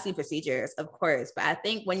be policy procedures, of course, but I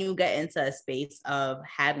think when you get into a space of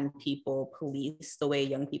having people police the way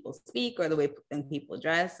young people speak or the way young people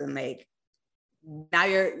dress, and like, now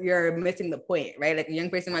you're missing the point, right? Like a young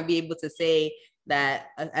person might be able to say that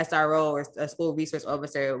a SRO or a school resource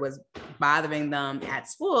officer was bothering them at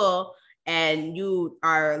school, and you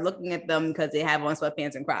are looking at them because they have on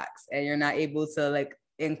sweatpants and Crocs, and you're not able to like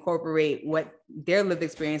incorporate what their lived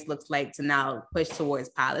experience looks like to now push towards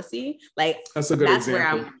policy. Like that's a good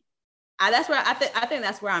example. I think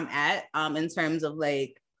that's where I'm at in terms of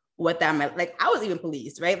like what that meant. Like I was even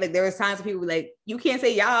policed, right? Like there was times when people were like, you can't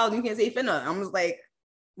say y'all, you can't say finna. I'm just like,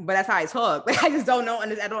 but that's how I talk. Like I just don't know.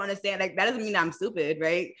 I don't understand. Like that doesn't mean I'm stupid,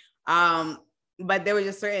 right? But there were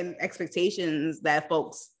just certain expectations that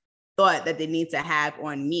folks thought that they need to have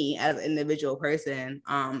on me as an individual person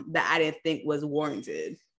that I didn't think was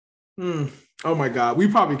warranted. Oh my God, we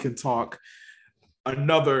probably can talk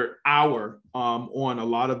another hour on a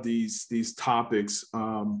lot of these topics.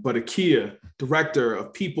 But Akia, Director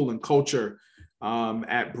of People and Culture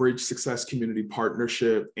at Bridge Success Community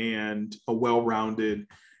Partnership and a well-rounded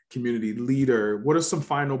community leader, what are some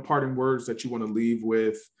final parting words that you want to leave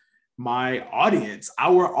with my audience,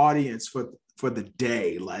 our audience for the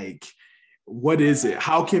day? Like, what is it?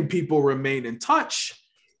 How can people remain in touch,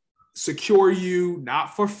 secure you,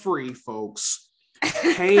 not for free, folks,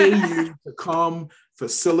 pay you to come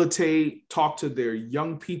facilitate, talk to their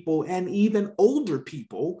young people and even older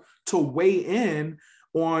people to weigh in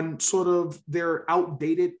on sort of their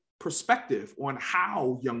outdated perspective on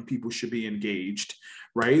how young people should be engaged,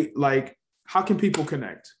 right? Like, how can people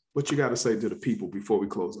connect? What you got to say to the people before we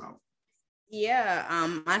close out? Yeah,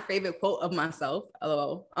 my favorite quote of myself,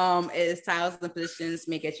 is titles and positions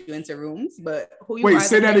may get you into rooms, but who you Wait,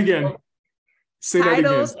 say that again.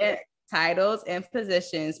 Titles and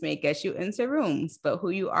positions may get you into rooms, but who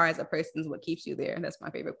you are as a person is what keeps you there. That's my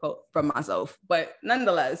favorite quote from myself. But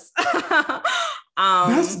nonetheless,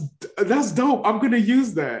 that's dope. I'm gonna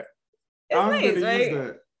use that. Use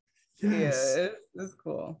that. Yes, yeah, it's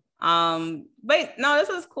cool. But no, this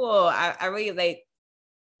is cool. I really like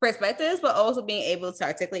perspectives, but also being able to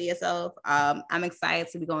articulate yourself. I'm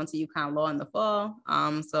excited to be going to UConn Law in the fall.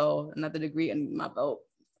 So another degree in my belt.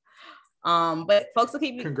 But folks will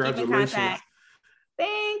keep in contact.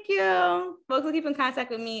 Thank you. Folks will keep in contact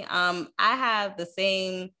with me. I have the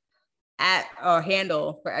same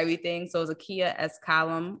handle for everything. So it's Akia S.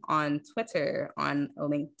 Column on Twitter, on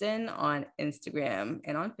LinkedIn, on Instagram,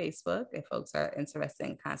 and on Facebook. If folks are interested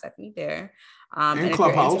in contacting me there. And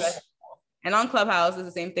Clubhouse. And on Clubhouse is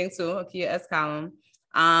the same thing too, Akia S. Column.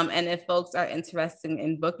 And if folks are interested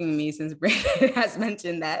in booking me, since Brandon has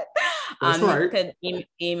mentioned that, you could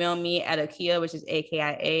email me at Akia, which is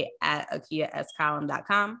AKIA at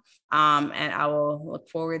AkiaScolumn.com. And I will look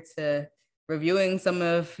forward to reviewing some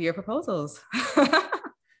of your proposals.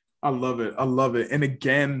 I love it. I love it. And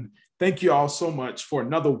again, thank you all so much for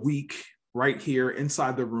another week right here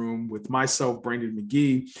inside the room with myself, Brandon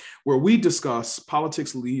McGee, where we discuss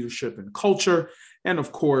politics, leadership, and culture, and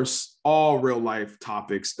of course, all real life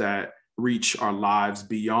topics that reach our lives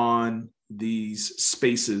beyond these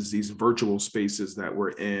spaces, these virtual spaces that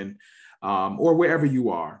we're in, or wherever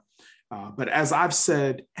you are. But as I've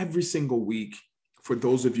said every single week, for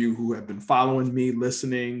those of you who have been following me,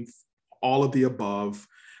 listening, all of the above,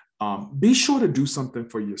 be sure to do something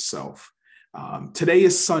for yourself. Today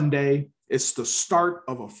is Sunday. It's the start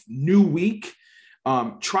of a new week.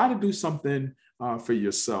 Try to do something for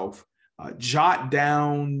yourself. Jot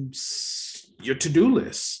down your to-do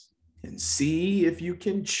list and see if you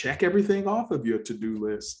can check everything off of your to-do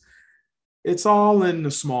list. It's all in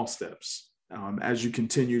the small steps as you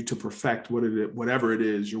continue to perfect whatever it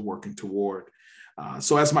is you're working toward.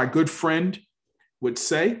 So as my good friend would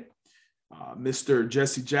say, Mr.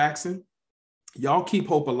 Jesse Jackson, y'all keep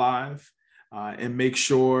hope alive and make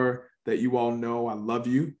sure that you all know I love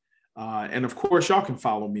you. And of course, y'all can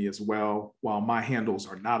follow me as well. While my handles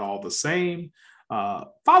are not all the same,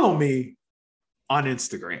 follow me on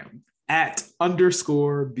Instagram @_BLMJ_.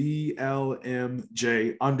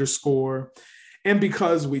 And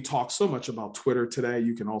because we talk so much about Twitter today,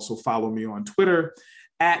 you can also follow me on Twitter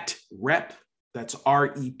 @rep. That's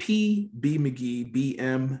REP B McGee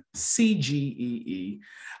BMCGEE.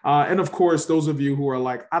 And of course, those of you who are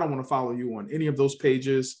like, I don't want to follow you on any of those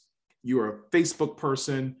pages, you are a Facebook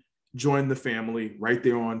person, join the family right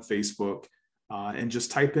there on Facebook and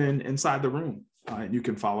just type in Inside the Room and you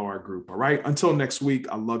can follow our group. All right. Until next week,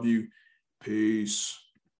 I love you. Peace.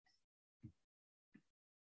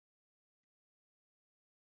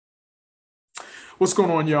 What's going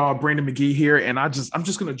on, y'all? Brandon McGee here, and I'm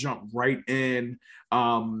just gonna jump right in.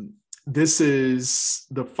 This is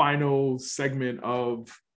the final segment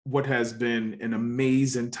of what has been an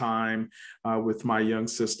amazing time with my young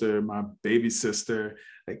sister, my baby sister,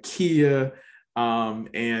 Akia,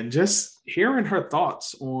 and just hearing her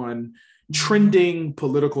thoughts on trending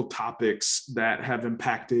political topics that have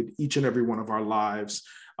impacted each and every one of our lives,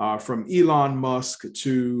 from Elon Musk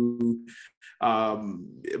to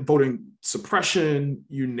voting suppression,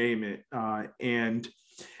 you name it. And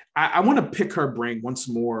I want to pick her brain once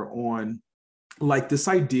more on like this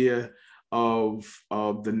idea of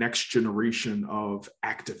the next generation of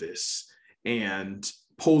activists and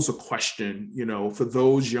pose a question, for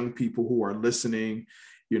those young people who are listening,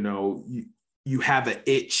 you have an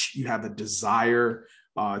itch, you have a desire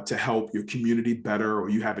to help your community better, or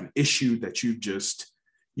you have an issue that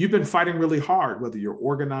you've been fighting really hard, whether you're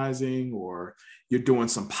organizing or you're doing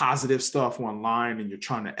some positive stuff online and you're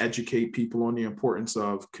trying to educate people on the importance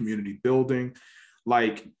of community building.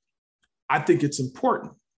 Like, I think it's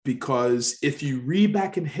important because if you read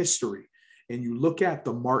back in history and you look at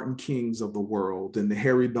the Martin Kings of the world and the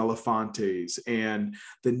Harry Belafontes and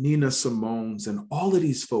the Nina Simones and all of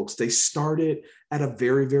these folks, they started at a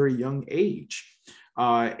very, very young age.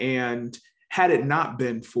 And had it not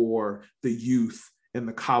been for the youth in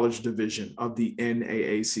the college division of the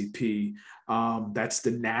NAACP, that's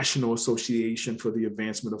the National Association for the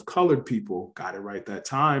Advancement of Colored People, got it right that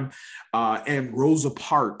time, and Rosa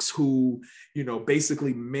Parks, who,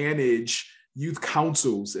 basically manage youth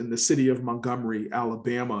councils in the city of Montgomery,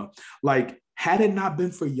 Alabama. Like, had it not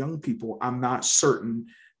been for young people, I'm not certain.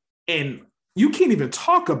 And you can't even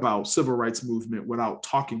talk about civil rights movement without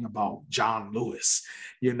talking about John Lewis,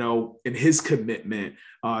 and his commitment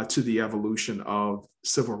to the evolution of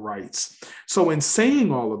civil rights. So in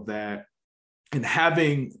saying all of that and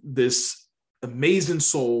having this amazing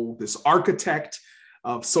soul, this architect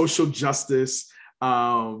of social justice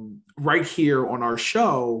right here on our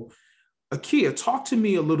show, Akia, talk to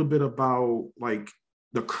me a little bit about like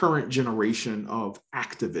the current generation of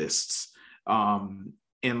activists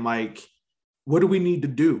and like, what do we need to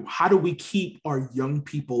do? How do we keep our young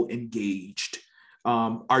people engaged?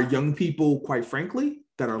 Our young people, quite frankly,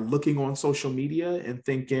 that are looking on social media and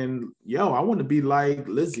thinking, yo, I want to be like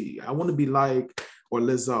Lizzie. I want to be like, or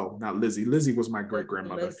Lizzo, not Lizzie. Lizzie was my great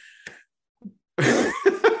grandmother.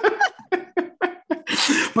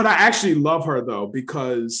 But I actually love her though,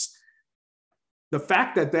 because the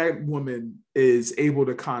fact that that woman is able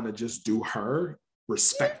to kind of just do her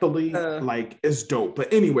respectfully, like, is dope.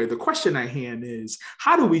 But anyway, the question at hand is,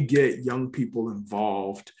 how do we get young people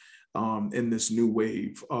involved in this new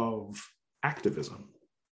wave of activism?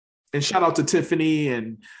 And shout out to Tiffany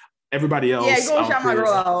and everybody else. Yeah, go shout my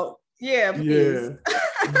girl out. Yeah, please.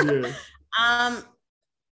 Yeah.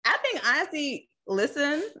 I think honestly,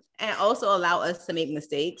 listen and also allow us to make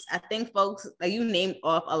mistakes. I think folks, like you named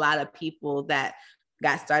off a lot of people that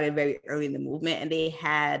got started very early in the movement and they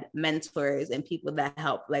had mentors and people that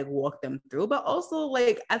helped like walk them through, but also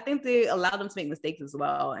like, I think they allowed them to make mistakes as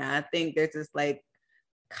well. And I think there's this like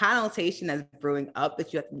connotation that's brewing up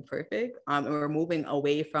that you have to be perfect. And we're moving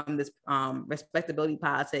away from this respectability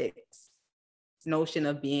politics notion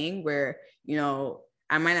of being where,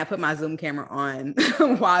 I might not put my Zoom camera on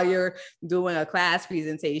while you're doing a class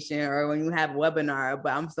presentation or when you have a webinar,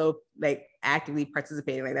 but I'm still like actively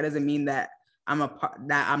participating. Like that doesn't mean that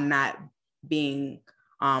I'm not being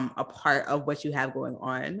a part of what you have going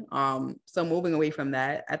on. So moving away from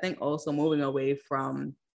that, I think also moving away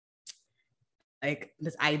from like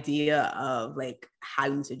this idea of like how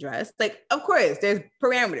you need to dress. Like, of course, there's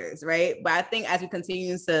parameters, right? But I think as we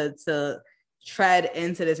continue to tread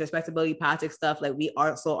into this respectability politics stuff, like we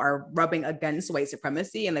also are rubbing against white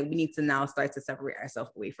supremacy, and like we need to now start to separate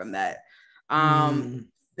ourselves away from that.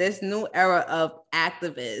 This new era of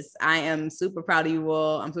activists, I am super proud of you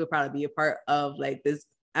all. I'm super proud to be a part of like this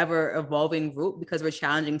ever evolving group, because we're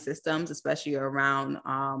challenging systems, especially around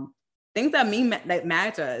things that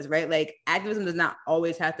matter to us, right? Like activism does not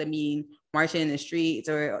always have to mean marching in the streets,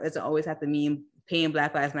 or it doesn't always have to mean paying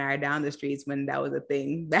Black Lives Matter down the streets when that was a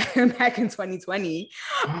thing back in 2020.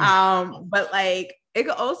 But like it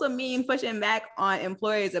could also mean pushing back on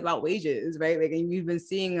employers about wages, right? Like, and we've been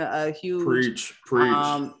seeing a huge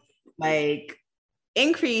like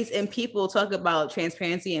increase in people talk about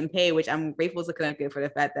transparency and pay, which I'm grateful to Connecticut for the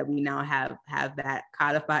fact that we now have that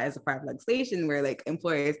codified as a part of legislation, where like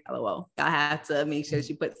employers, LOL, I have to make sure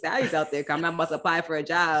she puts salaries out there, because I'm not about to apply for a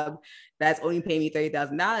job that's only paying me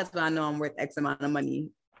 $30,000, but I know I'm worth X amount of money.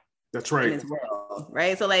 That's right. In this world,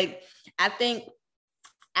 right? So like, I think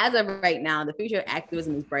as of right now, the future of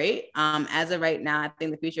activism is bright. As of right now, I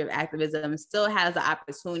think the future of activism still has the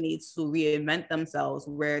opportunity to reinvent themselves,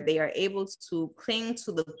 where they are able to cling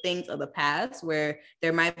to the things of the past, where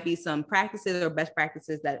there might be some practices or best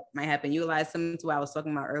practices that might have been utilized, similar to what I was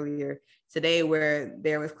talking about earlier today, where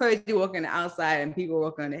there was clergy walking on the outside and people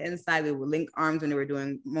walking on the inside. They would link arms when they were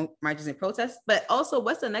doing marches and protests. But also,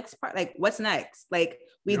 what's the next part? Like, what's next? Like,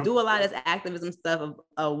 we do a lot of activism stuff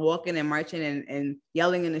of walking and marching and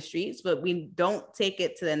yelling in the streets, but we don't take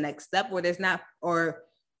it to the next step, where there's not, or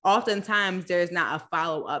oftentimes there's not a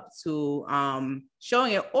follow-up to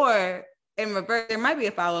showing it, or in reverse, there might be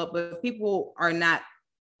a follow-up, but people are not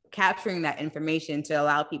capturing that information to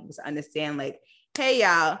allow people to understand, like, hey,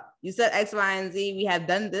 y'all, you said X, Y, and Z. We have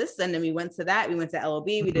done this, and then we went to that. We went to LOB.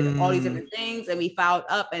 We did all these different things, and we followed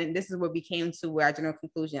up. And this is where we came to our general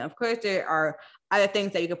conclusion. Of course, there are other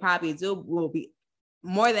things that you could probably do. We'll be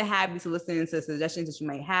more than happy to listen to suggestions that you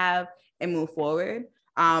might have and move forward.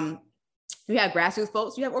 We have grassroots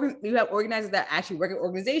folks. We have organizers that actually work at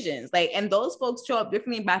organizations. Like, and those folks show up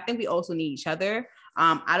differently, but I think we also need each other.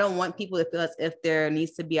 I don't want people to feel as if there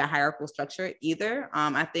needs to be a hierarchical structure either.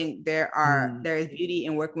 I think there is beauty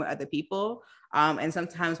in working with other people. And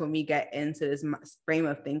sometimes when we get into this frame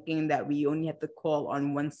of thinking that we only have to call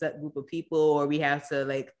on one set group of people, or we have to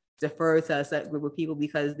like defer to a set group of people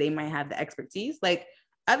because they might have the expertise, like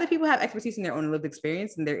other people have expertise in their own lived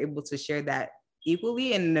experience, and they're able to share that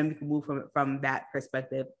equally, and then we can move from that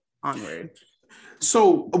perspective onward.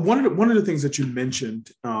 So one of the things that you mentioned,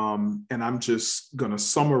 and I'm just going to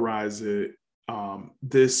summarize it,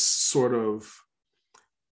 this sort of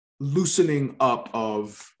loosening up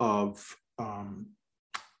of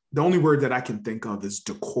the only word that I can think of is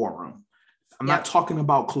decorum. I'm not talking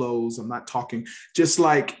about clothes. I'm not talking, just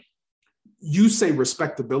like you say,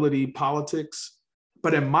 respectability politics.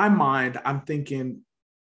 But in my mind, I'm thinking,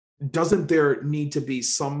 doesn't there need to be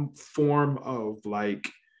some form of like,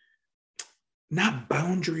 not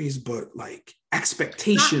boundaries, but like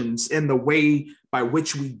expectations in the way by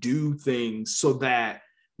which we do things, so that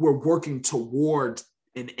we're working toward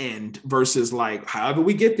an end versus like, however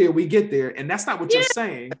we get there, we get there. And that's not what you're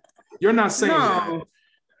saying. You're not saying that.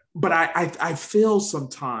 But I feel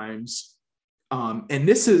sometimes, and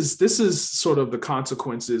this is sort of the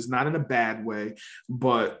consequences, not in a bad way,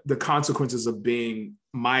 but the consequences of being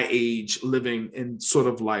my age, living in sort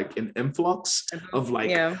of like an influx of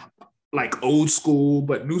like old school,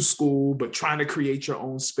 but new school, but trying to create your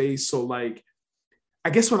own space. So like, I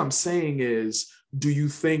guess what I'm saying is, do you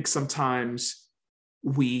think sometimes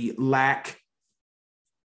we lack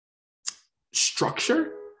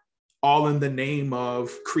structure, all in the name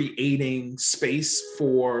of creating space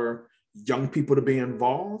for young people to be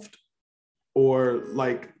involved? Or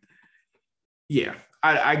like,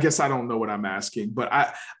 I guess I don't know what I'm asking, but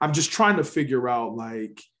I'm just trying to figure out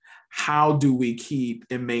like, how do we keep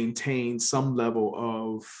and maintain some level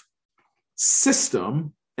of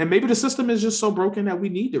system? And maybe the system is just so broken that we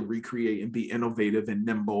need to recreate and be innovative and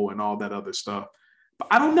nimble and all that other stuff. But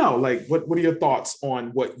I don't know, like, what are your thoughts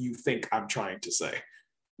on what you think I'm trying to say?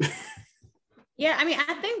 Yeah, I mean,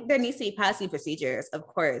 I think there needs to be policy procedures, of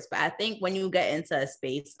course, but I think when you get into a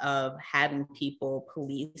space of having people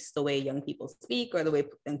police the way young people speak or the way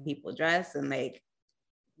young people dress, and like,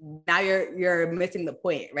 now you're missing the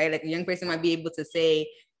point, right? Like a young person might be able to say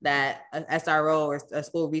that a SRO or a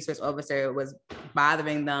school resource officer was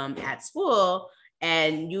bothering them at school,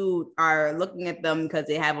 and you are looking at them because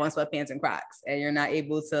they have on sweatpants and Crocs, and you're not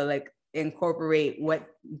able to like incorporate what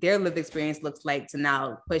their lived experience looks like to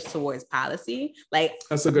now push towards policy. Like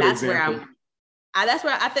that's a good example. I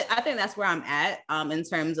think that's where I'm at in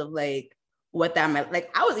terms of like what that meant. Like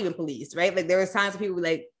I was even policed, right? Like there was times when people were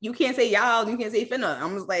like, you can't say y'all, you can't say finna.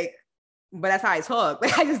 I'm just like, but that's how I talk.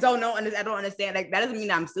 Like I just don't know. I don't understand. Like that doesn't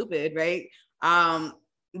mean I'm stupid, right?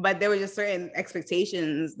 But there were just certain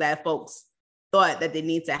expectations that folks thought that they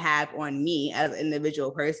need to have on me as an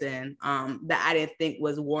individual person that I didn't think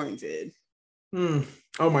was warranted.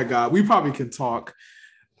 Oh my God, we probably can talk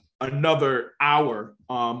another hour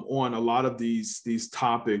on a lot of these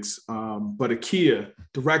topics. But Akia,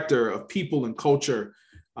 Director of People and Culture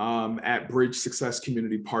at Bridge Success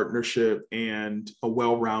Community Partnership and a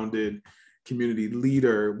well-rounded community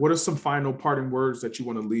leader, what are some final parting words that you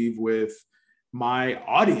want to leave with my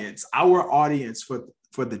audience, our audience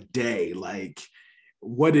for the day? Like,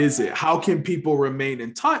 what is it? How can people remain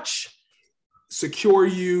in touch, secure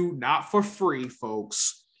you, not for free,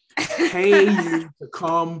 folks, pay you to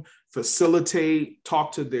come facilitate,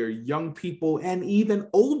 talk to their young people and even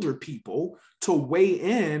older people to weigh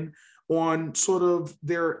in on sort of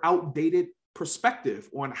their outdated perspective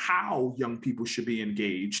on how young people should be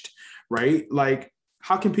engaged, right? Like,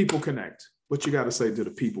 how can people connect? What you got to say to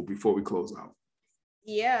the people before we close out?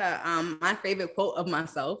 Yeah, my favorite quote of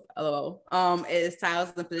myself, LOL, is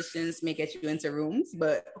titles and positions may get you into rooms,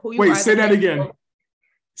 but who you are. Wait, say that again.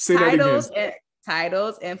 Say that again.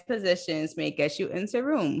 Titles and positions may get you into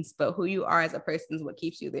rooms, but who you are as a person is what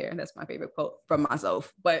keeps you there. That's my favorite quote from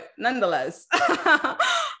myself. But nonetheless,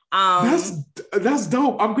 that's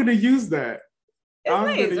dope. I'm gonna use that. I'm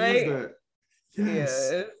nice, gonna right? use that. Yes.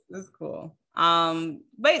 Yeah, it's cool.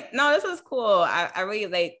 But no, this is cool. I really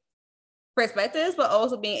like perspectives, but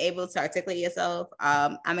also being able to articulate yourself.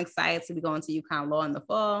 I'm excited to be going to UConn Law in the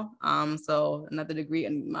fall. So another degree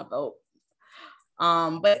in my belt.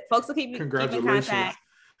 But folks will keep in contact.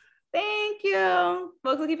 Thank you.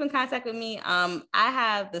 Folks will keep in contact with me. I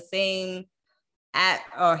have the same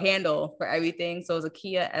handle for everything. So it's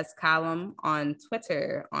Akia S. Column on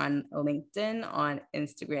Twitter, on LinkedIn, on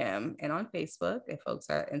Instagram, and on Facebook. If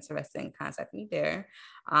folks are interested, contact me there.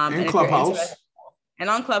 And Clubhouse.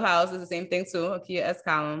 And on Clubhouse is the same thing too, Akia S.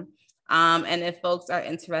 Column. And if folks are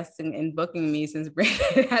interested in booking me, since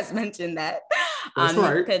Brandon has mentioned that,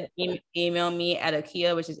 you could email me at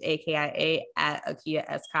Akia, which is AKIA at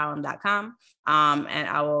AkiaScolumn.com. And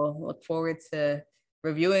I will look forward to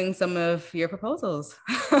reviewing some of your proposals.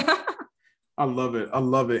 I love it. I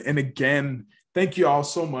love it. And again, thank you all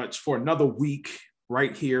so much for another week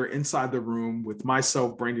right here inside the room with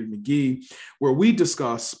myself, Brandon McGee, where we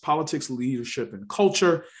discuss politics, leadership, and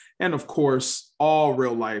culture, and of course, all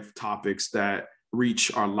real life topics that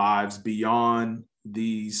reach our lives beyond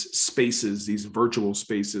these spaces, these virtual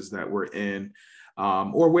spaces that we're in,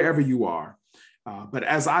 or wherever you are. But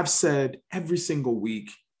as I've said every single week,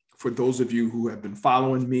 for those of you who have been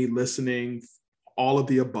following me, listening, all of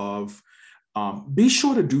the above, be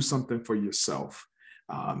sure to do something for yourself.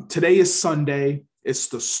 Today is Sunday. It's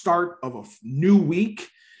the start of a new week.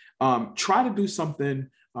 Try to do something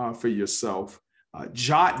for yourself.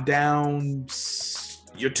 Jot down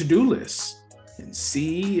your to-do list and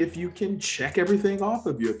see if you can check everything off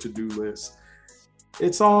of your to-do list.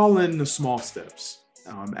 It's all in the small steps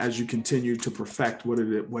as you continue to perfect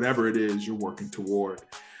whatever it is you're working toward.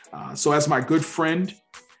 So as my good friend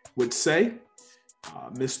would say,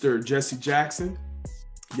 Mr. Jesse Jackson,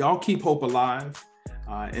 y'all keep hope alive.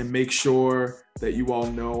 And make sure that you all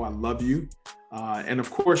know I love you. And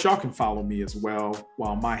of course, y'all can follow me as well.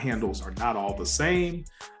 While my handles are not all the same,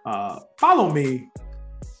 follow me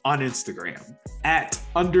on Instagram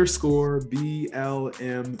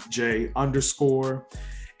 @_BLMJ_.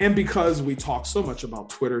 And because we talk so much about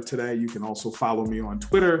Twitter today, you can also follow me on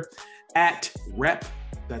Twitter @rep.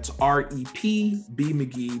 That's REP B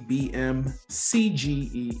McGee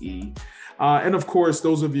BMCGEE. And of course,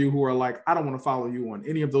 those of you who are like, I don't want to follow you on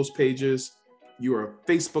any of those pages, you are a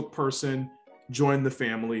Facebook person, join the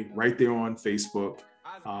family right there on Facebook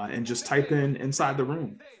and just type in Inside the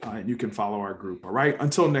Room and you can follow our group. All right.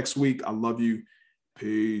 Until next week, I love you.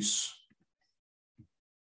 Peace.